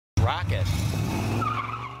rock it.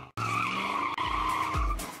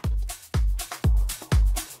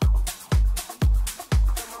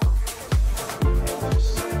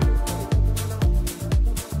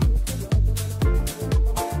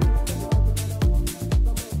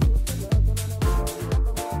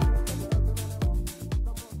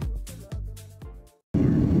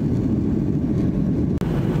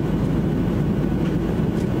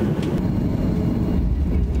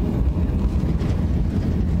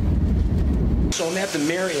 So I'm at the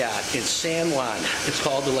Marriott in San Juan. It's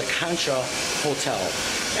called the La Concha Hotel.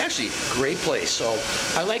 Actually, great place. So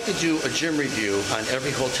I like to do a gym review on every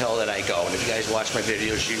hotel that I go. And if you guys watch my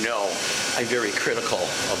videos, you know I'm very critical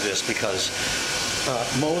of this because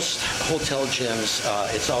most hotel gyms,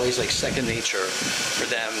 it's always like second nature for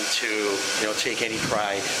them to, take any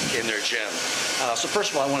pride in their gym. So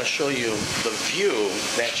first of all, I want to show you the view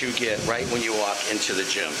that you get right when you walk into the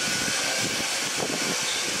gym.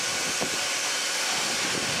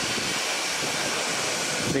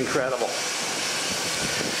 It's incredible.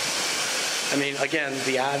 I mean, again,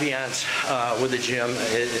 the ambiance with the gym,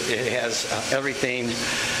 it has everything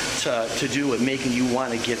to do with making you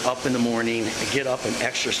want to get up in the morning, get up and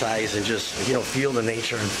exercise and just, feel the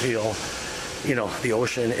nature and feel, the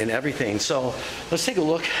ocean and everything. So let's take a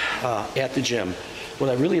look at the gym. What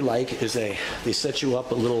I really like is they set you up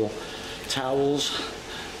with little towels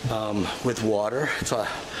with water.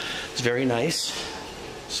 It's very nice.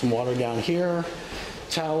 Some water down here.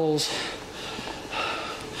 Towels.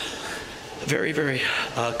 Very, very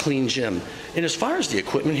clean gym. And as far as the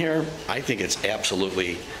equipment here, I think it's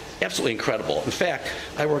absolutely incredible. In fact,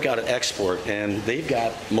 I work out at Export, and they've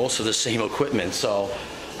got most of the same equipment. So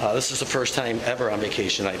this is the first time ever on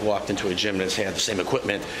vacation I've walked into a gym that's had the same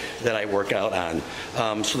equipment that I work out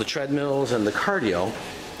on. So the treadmills and the cardio,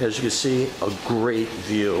 as you can see, a great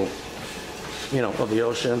view, of the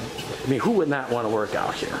ocean. I mean, who would not want to work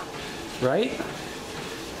out here, right?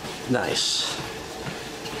 Nice.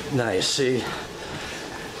 Nice. See,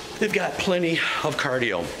 they've got plenty of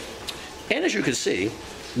cardio. And as you can see,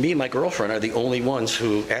 me and my girlfriend are the only ones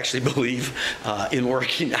who actually believe in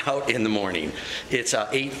working out in the morning. It's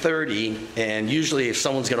 8:30, and usually if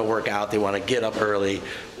someone's going to work out, they want to get up early,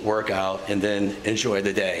 work out, and then enjoy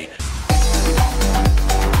the day.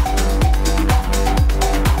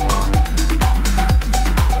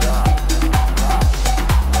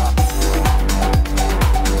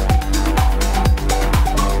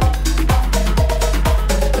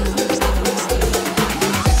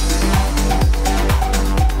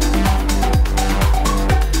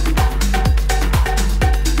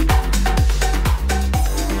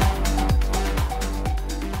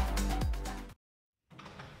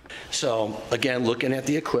 So again, looking at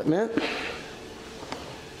the equipment,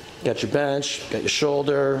 got your bench, got your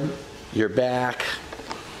shoulder, your back,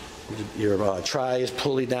 your tries,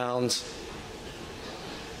 pulley downs.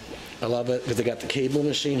 I love it. They got the cable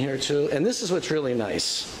machine here too. And this is what's really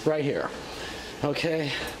nice, right here.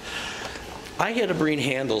 Okay. I had to bring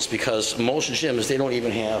handles because most gyms, they don't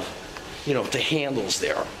even have, the handles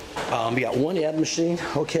there. We got one ab machine,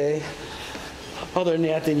 okay. Other than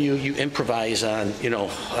that, then you improvise on,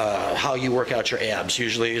 how you work out your abs.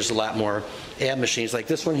 Usually there's a lot more ab machines. Like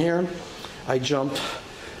this one here, I jumped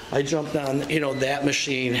on, that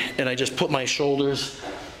machine, and I just put my shoulders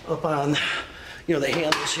up on, the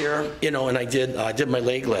handles here, and I did my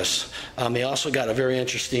leg lifts. They also got a very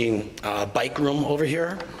interesting bike room over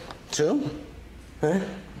here, too. Okay.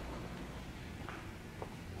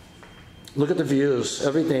 Look at the views,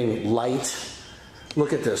 everything light.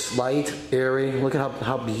 Look at this, light, airy. Look at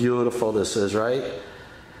how beautiful this is, right?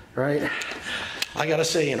 Right? I gotta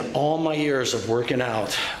say, in all my years of working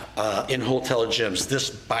out in hotel gyms, this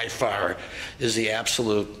by far is the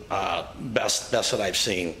absolute best that I've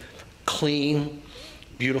seen. Clean,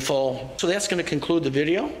 beautiful. So that's gonna conclude the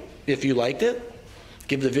video. If you liked it,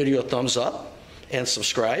 give the video a thumbs up and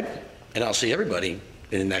subscribe, and I'll see everybody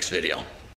in the next video.